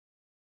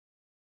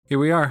Here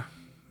we are.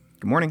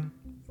 Good morning.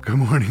 Good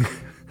morning.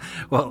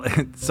 Well,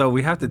 so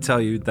we have to tell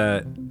you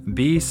that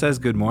Bea says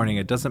good morning.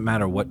 It doesn't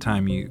matter what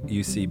time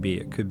you see Bea.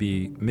 It could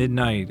be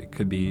midnight. It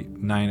could be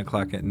 9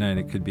 o'clock at night.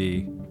 It could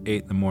be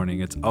 8 in the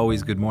morning. It's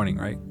always good morning,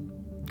 right?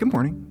 Good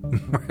morning.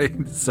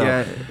 Right? So,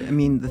 yeah, I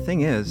mean, the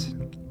thing is,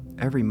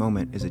 every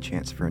moment is a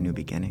chance for a new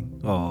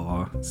beginning.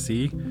 Oh,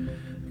 see?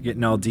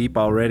 Getting all deep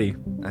already.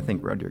 I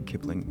think Rudyard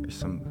Kipling or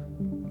some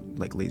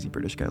lazy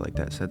British guy like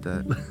that said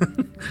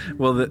that.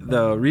 Well,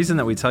 the reason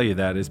that we tell you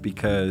that is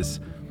because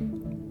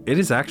it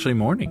is actually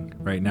morning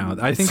right now.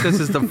 I think this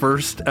is the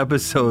first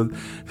episode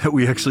that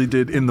we actually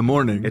did in the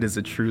morning. It is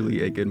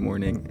truly a good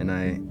morning, and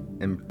I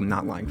am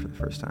not lying for the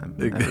first time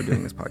ever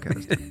doing this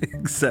podcast.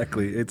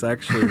 Exactly. It's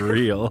actually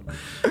real.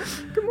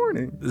 Good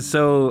morning.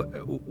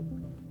 So,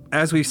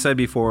 as we said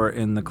before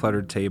in the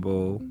Cluttered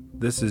table,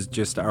 this is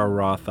just our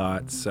raw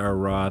thoughts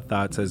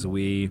as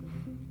we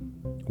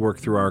work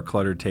through our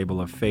cluttered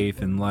table of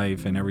faith and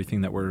life and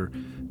everything that we're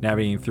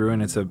navigating through.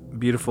 And it's a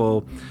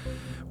beautiful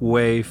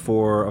way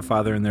for a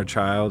father and their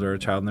child, or a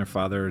child and their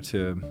father,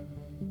 to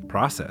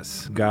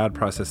process God,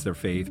 process their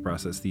faith,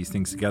 process these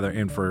things together.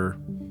 And for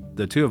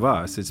the two of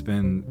us, it's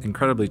been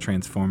incredibly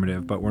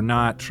transformative. But we're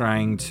not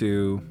trying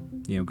to,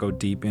 go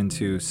deep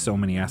into so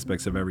many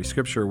aspects of every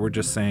scripture. We're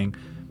just saying,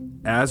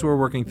 as we're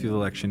working through the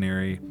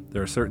lectionary,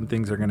 there are certain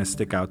things that are going to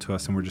stick out to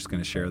us, and we're just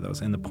going to share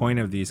those. And the point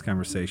of these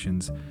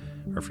conversations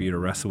are for you to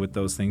wrestle with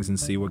those things and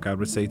see what God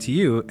would say to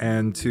you,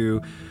 and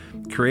to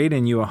create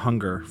in you a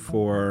hunger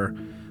for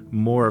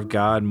more of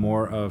God,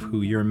 more of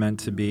who you're meant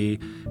to be,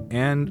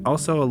 and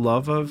also a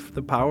love of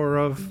the power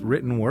of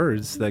written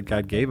words that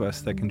God gave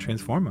us that can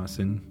transform us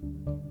and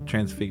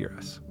transfigure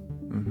us.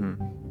 Mm-hmm.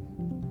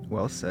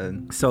 Well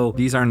said. So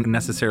these aren't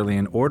necessarily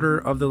in order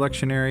of the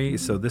lectionary.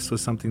 So this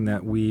was something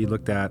that we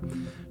looked at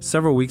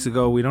several weeks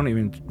ago. We don't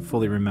even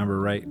fully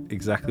remember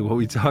exactly what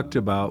we talked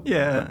about.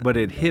 Yeah. But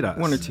it hit us.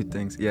 One or two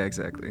things. Yeah,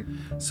 exactly.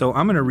 So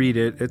I'm going to read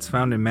it. It's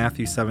found in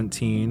Matthew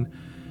 17.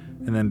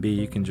 And then Bea,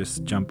 you can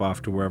just jump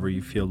off to wherever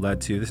you feel led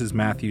to. This is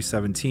Matthew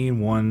 17,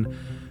 1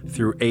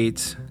 through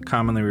 8,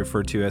 commonly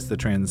referred to as the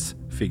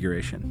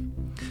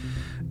Transfiguration.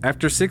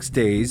 After 6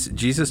 days,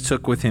 Jesus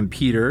took with him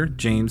Peter,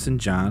 James, and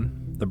John,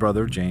 the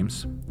brother of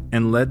James,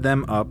 and led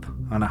them up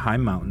on a high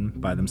mountain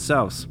by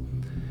themselves.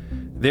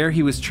 There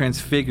he was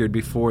transfigured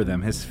before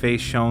them. His face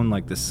shone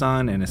like the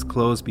sun, and his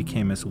clothes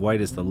became as white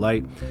as the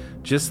light.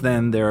 Just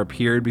then there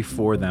appeared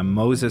before them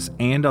Moses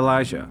and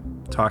Elijah,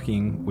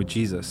 talking with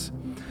Jesus.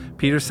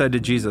 Peter said to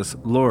Jesus,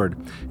 "Lord,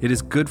 it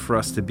is good for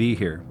us to be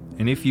here,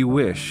 and if you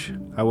wish,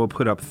 I will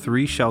put up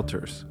 3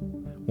 shelters,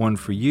 one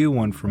for you,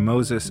 one for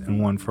Moses,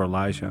 and one for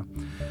Elijah."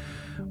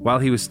 While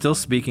he was still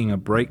speaking, a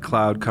bright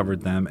cloud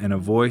covered them, and a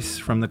voice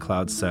from the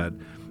cloud said,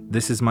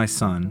 "This is my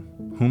son,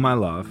 whom I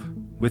love,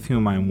 with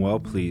whom I am well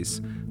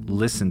pleased.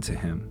 Listen to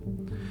him."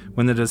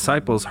 When the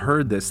disciples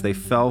heard this, they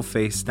fell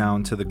face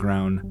down to the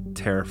ground,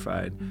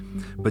 terrified.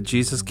 But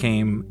Jesus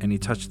came and he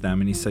touched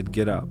them, and he said,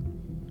 "Get up,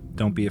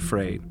 don't be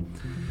afraid."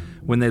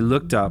 When they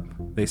looked up,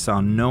 they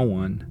saw no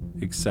one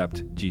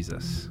except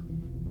Jesus.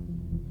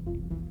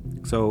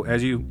 So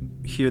as you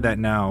hear that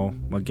now,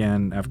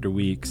 again, after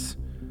weeks,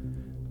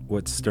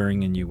 what's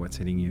stirring in you? What's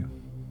hitting you?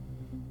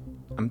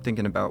 I'm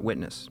thinking about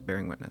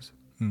bearing witness.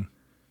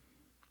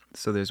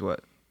 So there's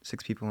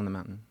 6 people on the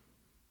mountain.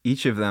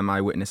 Each of them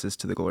eyewitnesses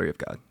to the glory of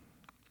God.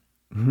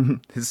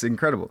 It's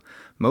incredible.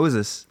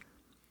 Moses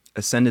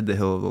ascended the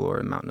hill of the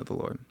Lord, the mountain of the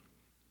Lord,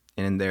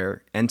 and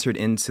there entered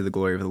into the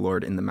glory of the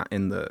Lord in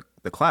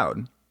the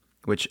cloud,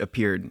 which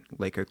appeared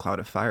like a cloud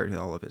of fire to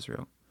all of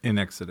Israel. In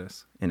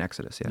Exodus. In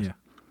Exodus, yes. Yeah.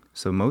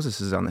 So Moses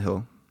is on the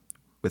hill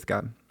with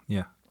God.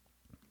 Yeah.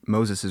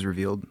 Moses is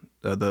revealed,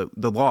 the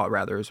law,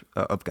 rather,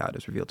 of God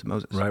is revealed to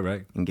Moses.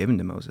 Right. And given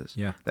to Moses.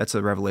 Yeah. That's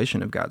a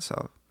revelation of God's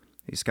self.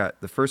 He's got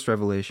the first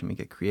revelation, we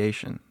get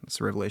creation. It's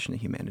a revelation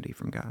of humanity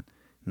from God.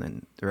 And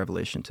then the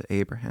revelation to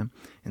Abraham,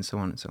 and so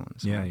on and so on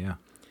and so on. Yeah.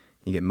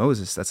 You get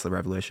Moses, that's the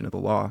revelation of the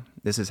law.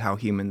 This is how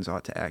humans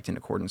ought to act in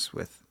accordance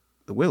with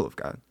the will of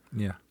God.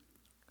 Yeah.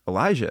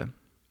 Elijah,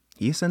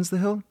 he ascends the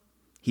hill.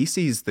 He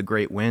sees the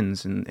great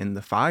winds and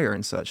the fire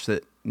and such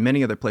that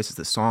many other places,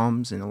 the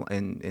Psalms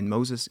and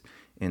Moses,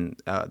 in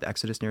the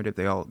Exodus narrative,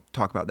 they all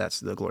talk about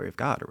that's the glory of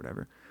God or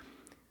whatever.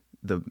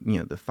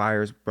 The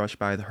fires brush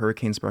by, the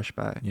hurricanes brush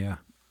by. Yeah.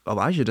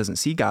 Elijah doesn't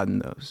see God in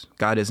those.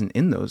 God isn't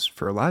in those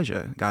for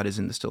Elijah. God is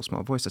in the still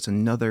small voice. That's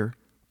another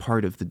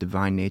part of the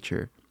divine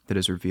nature that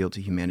is revealed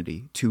to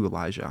humanity to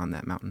Elijah on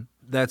that mountain.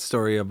 That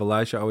story of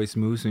Elijah always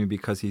moves me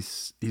because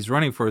he's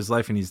running for his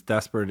life, and he's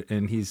desperate,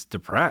 and he's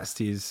depressed.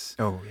 He's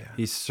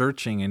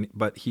searching,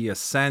 but he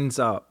ascends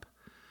up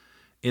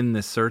in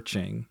the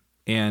searching,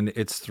 and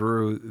it's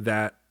through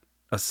that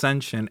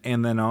ascension,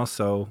 and then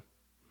also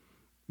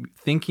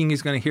thinking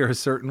he's going to hear a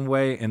certain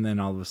way, and then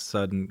all of a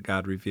sudden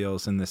God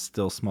reveals in this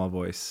still small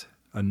voice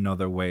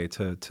another way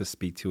to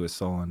speak to his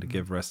soul and to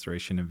give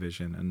restoration and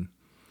vision, and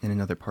in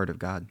another part of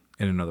God.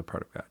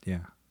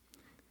 Yeah.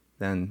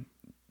 Then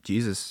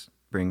Jesus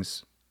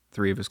brings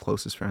 3 of his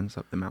closest friends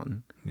up the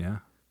mountain. Yeah.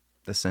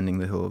 Ascending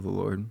the hill of the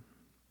Lord,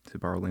 to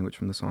borrow language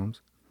from the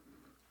Psalms.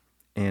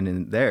 And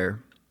in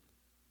there,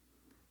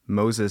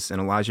 Moses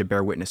and Elijah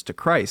bear witness to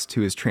Christ,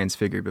 who is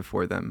transfigured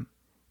before them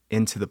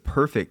into the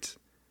perfect,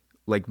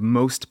 like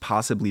most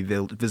possibly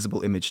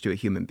visible image to a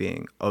human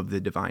being of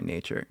the divine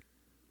nature.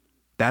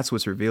 That's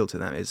what's revealed to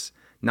them, is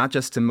not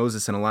just to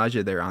Moses and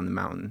Elijah there on the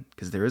mountain,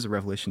 because there is a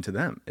revelation to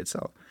them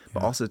itself,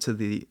 but also to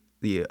the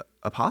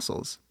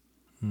apostles,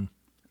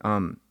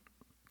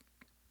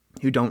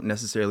 who don't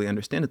necessarily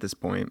understand at this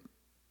point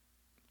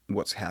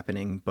what's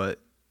happening. But,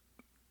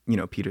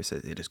 Peter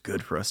says, it is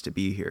good for us to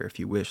be here. If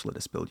you wish, let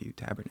us build you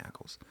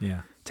tabernacles.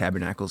 Yeah.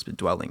 Tabernacles, but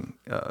dwelling,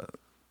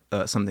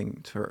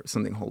 something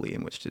holy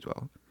in which to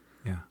dwell.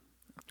 Yeah.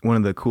 One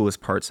of the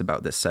coolest parts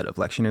about this set of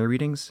lectionary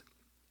readings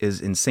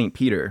is in St.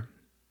 Peter,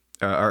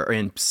 or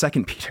in 2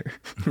 Peter,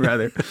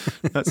 rather,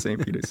 not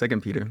St. Peter,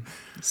 2 Peter,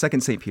 2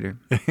 St. Peter.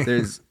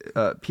 There's,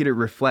 Peter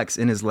reflects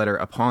in his letter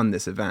upon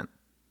this event.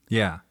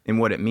 Yeah. And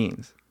what it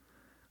means.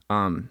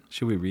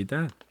 Should we read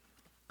that?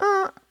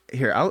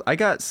 Here, I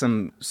got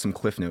some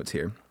cliff notes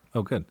here.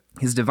 Oh, good.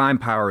 His divine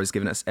power has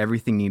given us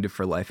everything needed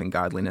for life and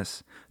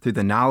godliness through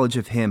the knowledge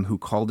of him who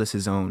called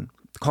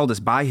us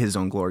by his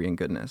own glory and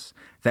goodness,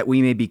 that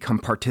we may become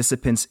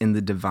participants in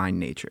the divine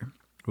nature.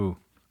 Ooh.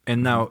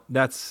 And now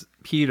that's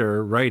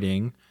Peter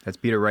writing. That's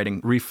Peter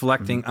writing.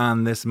 Reflecting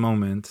on this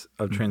moment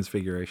of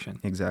transfiguration.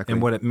 Exactly.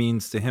 And what it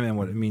means to him and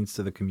what it means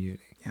to the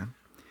community. Yeah.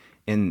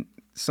 And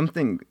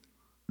something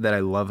that I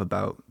love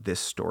about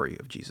this story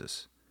of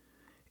Jesus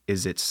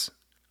is its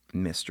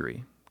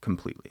mystery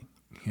completely.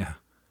 Yeah.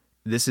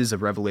 This is a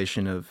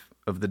revelation of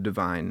the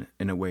divine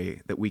in a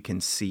way that we can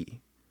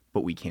see,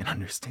 but we can't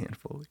understand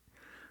fully.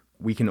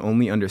 We can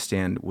only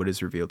understand what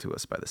is revealed to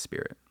us by the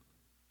Spirit.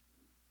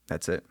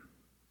 That's it.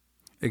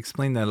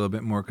 Explain that a little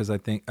bit more, because I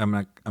think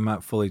I'm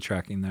not fully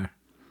tracking there.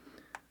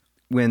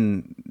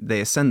 When they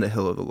ascend the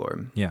hill of the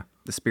Lord, yeah,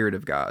 the Spirit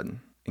of God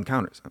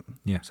encounters them.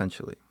 Yeah.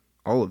 Essentially,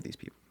 all of these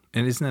people.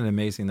 And isn't it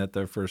amazing that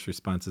their first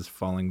response is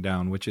falling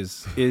down, which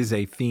is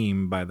a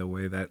theme, by the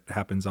way, that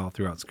happens all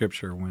throughout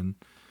Scripture when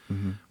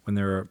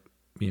they're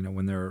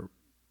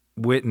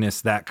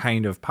witness that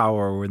kind of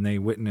power, when they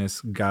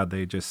witness God,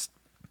 they just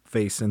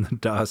face in the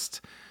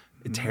dust,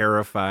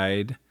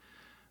 terrified,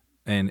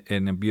 and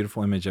a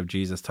beautiful image of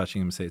Jesus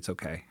touching him, say it's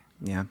okay.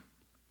 Yeah,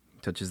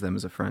 touches them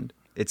as a friend.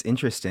 It's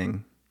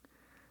interesting.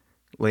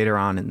 Later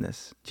on in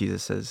this,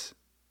 Jesus says,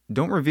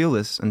 "Don't reveal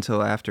this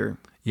until after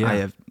I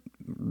have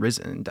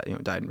risen,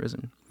 died and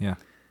risen." Yeah.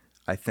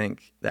 I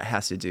think that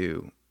has to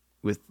do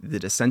with the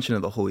descension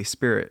of the Holy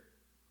Spirit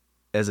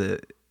as a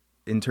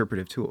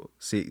interpretive tool.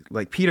 See,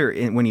 like Peter,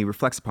 when he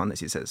reflects upon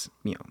this, he says,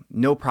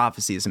 no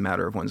prophecy is a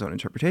matter of one's own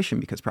interpretation,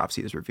 because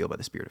prophecy is revealed by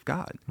the Spirit of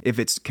God. If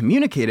it's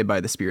communicated by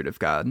the Spirit of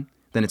God,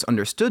 then it's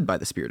understood by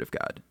the Spirit of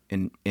God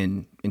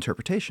in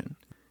interpretation.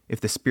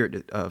 If the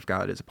Spirit of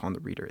God is upon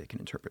the reader, it can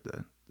interpret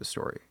the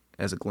story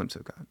as a glimpse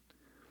of God.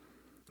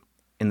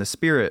 In the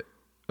Spirit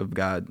of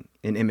God,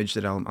 an image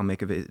that I'll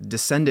make of it,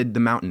 descended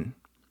the mountain.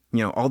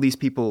 All these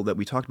people that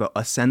we talked about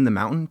ascend the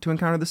mountain to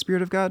encounter the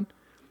Spirit of God.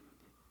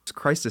 As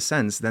Christ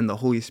ascends, then the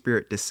Holy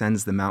Spirit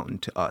descends the mountain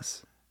to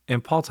us.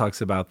 And Paul talks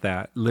about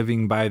that,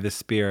 living by the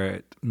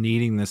Spirit,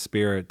 needing the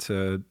Spirit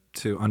to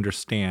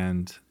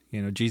understand.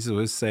 Jesus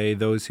would say,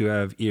 those who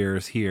have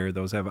ears hear,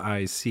 those who have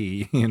eyes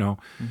see.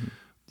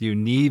 You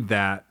need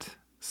that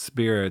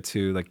Spirit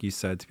to, like you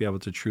said, to be able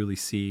to truly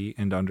see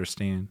and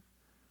understand.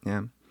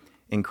 Yeah.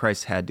 And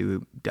Christ had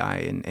to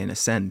die and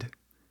ascend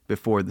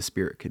before the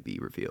Spirit could be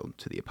revealed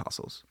to the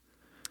apostles.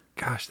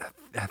 Gosh,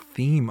 that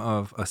theme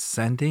of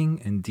ascending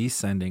and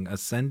descending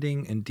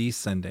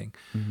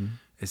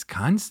is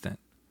constant.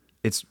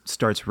 It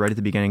starts right at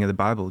the beginning of the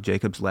Bible.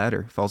 Jacob's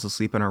ladder falls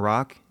asleep on a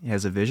rock. He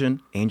has a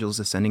vision. Angels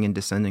ascending and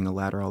descending a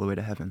ladder all the way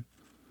to heaven.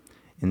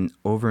 And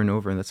over,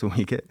 that's what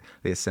we get.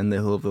 They ascend the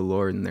hill of the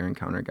Lord and they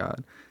encounter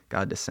God.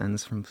 God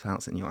descends from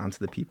clouds and onto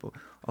the people.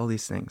 All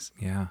these things.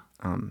 Yeah.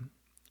 And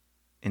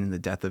in the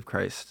death of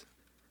Christ,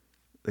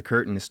 the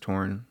curtain is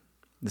torn.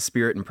 The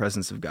Spirit and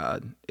presence of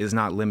God is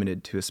not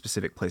limited to a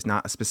specific place,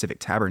 not a specific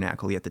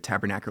tabernacle, yet the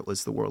tabernacle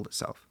is the world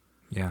itself.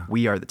 Yeah.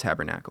 We are the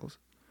tabernacles.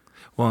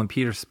 Well, and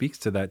Peter speaks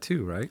to that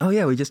too, right? Oh,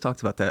 yeah, we just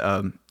talked about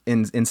that.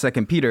 In 2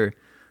 Peter,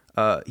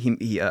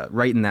 he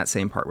right in that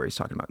same part where he's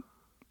talking about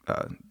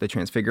the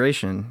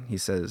transfiguration, he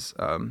says,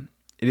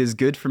 "It is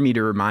good for me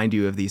to remind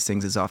you of these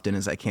things as often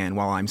as I can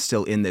while I'm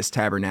still in this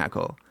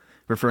tabernacle,"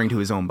 referring to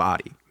his own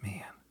body.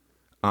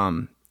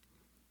 Man.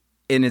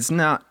 And it's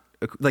not,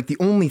 like, the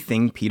only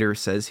thing Peter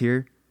says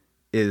here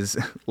is,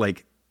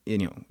 like,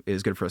 it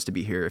is good for us to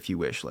be here. If you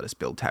wish, let us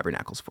build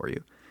tabernacles for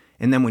you.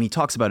 And then when he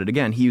talks about it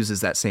again, he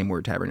uses that same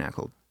word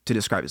tabernacle to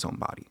describe his own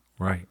body.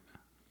 Right.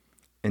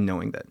 And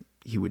knowing that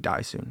he would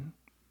die soon,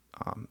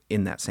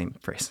 in that same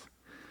phrase.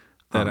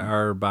 That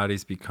our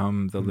bodies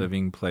become the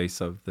living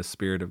place of the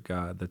Spirit of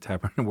God, the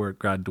tabernacle where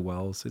God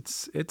dwells.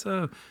 It's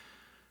a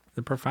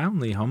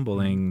profoundly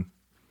humbling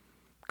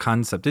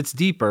concept. It's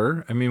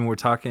deeper. I mean, we're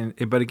talking,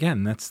 but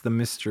again, that's the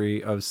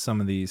mystery of some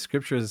of these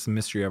scriptures. It's the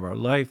mystery of our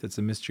life. It's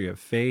a mystery of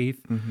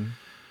faith. Mm-hmm.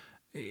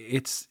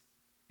 It's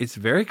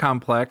very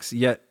complex,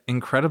 yet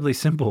incredibly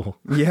simple.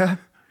 Yeah.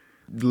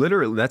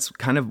 Literally, that's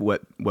kind of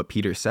what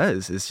Peter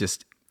says. Is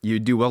just, you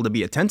do well to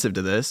be attentive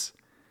to this.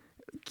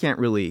 Can't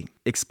really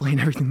explain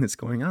everything that's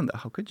going on, though.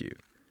 How could you?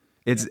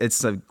 It's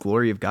the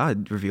glory of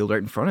God revealed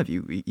right in front of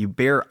you. You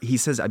bear. He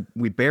says,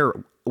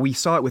 we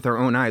saw it with our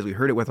own eyes. We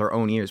heard it with our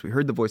own ears. We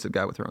heard the voice of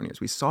God with our own ears.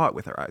 We saw it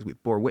with our eyes. We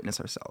bore witness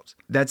ourselves.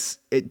 That's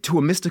it, to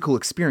a mystical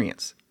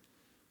experience,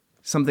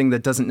 something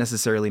that doesn't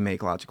necessarily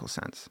make logical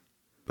sense.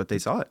 But they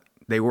saw it.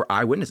 They were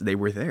eyewitnesses. They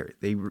were there.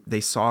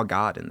 They saw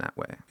God in that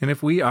way. And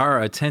if we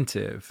are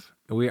attentive,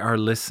 we are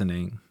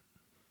listening.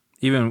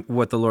 Even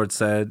what the Lord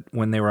said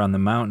when they were on the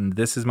mountain,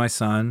 "This is my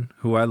son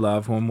who I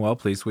love, whom I'm well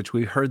pleased," which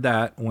we heard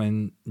that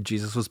when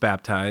Jesus was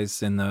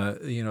baptized and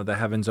the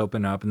heavens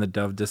open up and the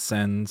dove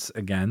descends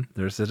again.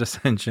 There's a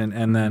descension,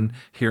 and then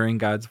hearing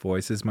God's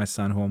voice, "Is my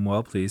son whom I'm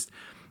well pleased."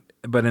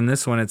 But in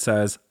this one it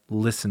says,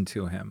 listen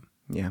to him.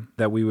 Yeah.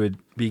 That we would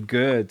be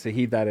good to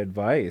heed that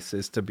advice,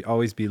 is to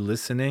always be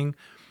listening,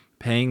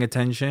 paying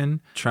attention,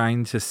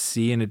 trying to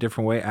see in a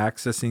different way,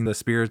 accessing the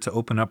Spirit to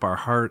open up our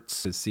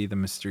hearts to see the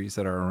mysteries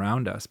that are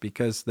around us.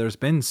 Because there's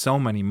been so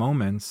many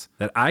moments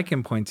that I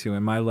can point to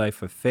in my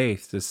life of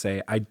faith to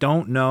say, I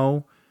don't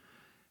know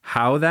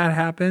how that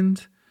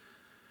happened,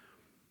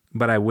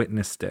 but I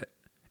witnessed it.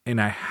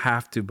 And I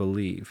have to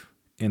believe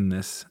in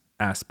this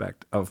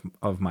aspect of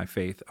my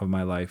faith, of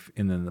my life,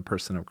 in the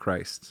person of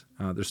Christ.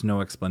 There's no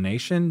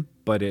explanation,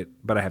 but I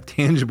have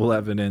tangible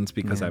evidence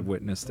because I've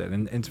witnessed it.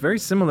 And it's very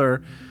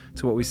similar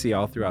to what we see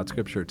all throughout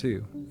Scripture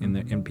too,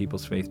 in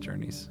people's faith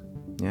journeys.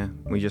 Yeah,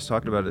 we just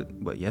talked about it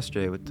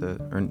yesterday or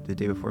the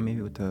day before,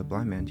 maybe, with the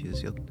blind man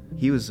Jesus healed.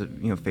 He was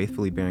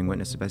faithfully bearing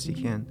witness the best he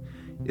can.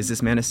 Is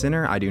this man a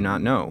sinner? I do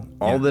not know.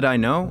 All that I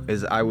know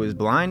is I was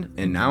blind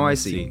and now I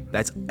see.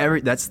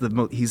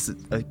 He's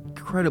an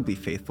incredibly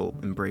faithful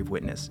and brave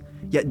witness,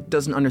 yet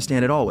doesn't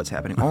understand at all what's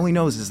happening. All he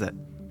knows is that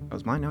I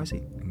was blind, now I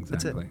see. Exactly.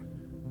 That's it.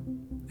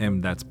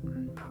 And that's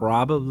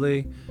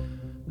probably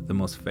the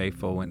most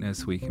faithful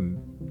witness we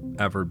can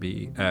ever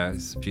be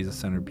as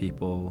Jesus-centered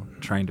people,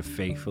 trying to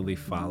faithfully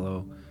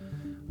follow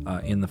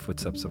in the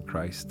footsteps of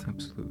Christ.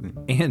 Absolutely.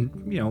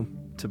 And,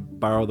 to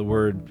borrow the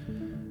word,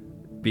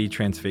 be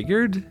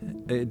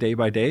transfigured day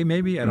by day,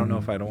 maybe. I don't know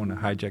if I don't want to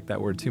hijack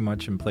that word too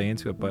much and play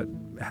into it, but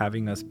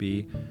having us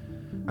be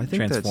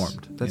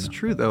transformed. That's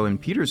true, though, in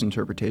Peter's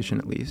interpretation,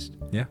 at least.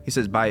 Yeah. He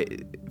says,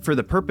 for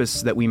the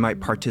purpose that we might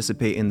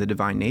participate in the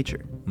divine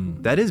nature.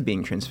 That is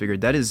being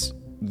transfigured. That is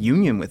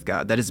union with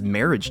God. That is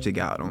marriage to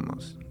God,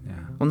 almost. Yeah.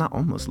 Well, not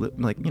almost.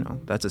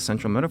 That's a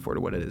central metaphor to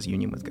what it is,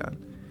 union with God.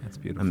 That's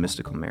beautiful. A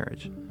mystical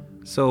marriage.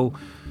 So,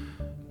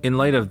 in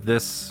light of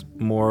this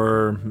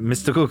more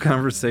mystical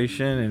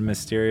conversation and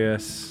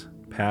mysterious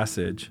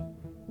passage,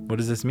 what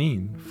does this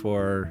mean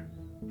for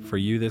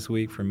you this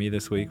week, for me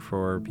this week,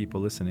 for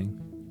people listening?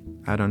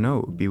 I don't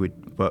know,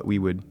 but we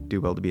would do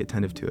well to be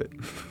attentive to it.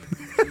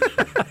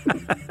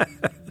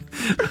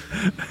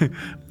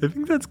 I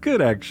think that's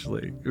good,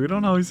 actually. We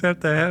don't always have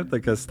to have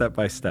a step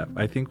by step.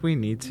 I think we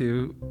need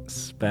to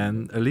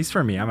spend, at least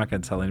for me, I'm not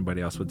going to tell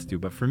anybody else what to do,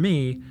 but for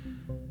me,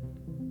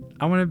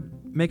 I want to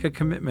make a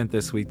commitment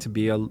this week to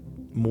be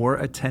more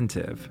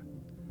attentive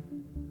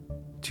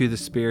to the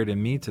Spirit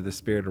in me, to the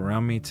Spirit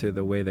around me, to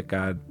the way that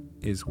God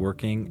is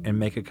working, and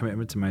make a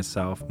commitment to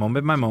myself,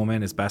 moment by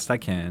moment, as best I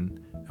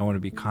can. I want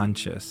to be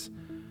conscious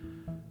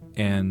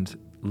and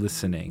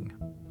listening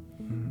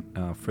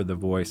for the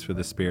voice, for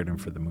the Spirit, and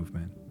for the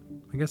movement.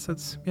 I guess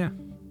that's,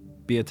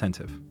 be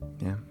attentive.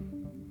 Yeah,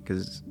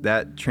 because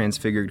that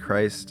transfigured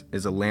Christ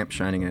is a lamp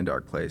shining in a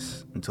dark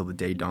place until the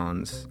day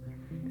dawns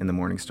and the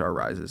morning star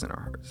rises in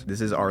our hearts. This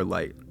is our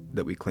light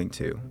that we cling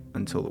to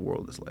until the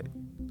world is light.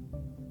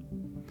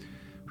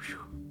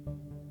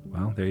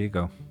 Well, there you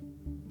go.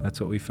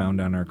 That's what we found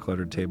on our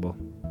cluttered table.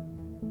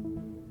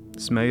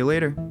 Smell you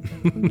later.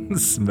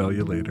 Smell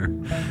you later.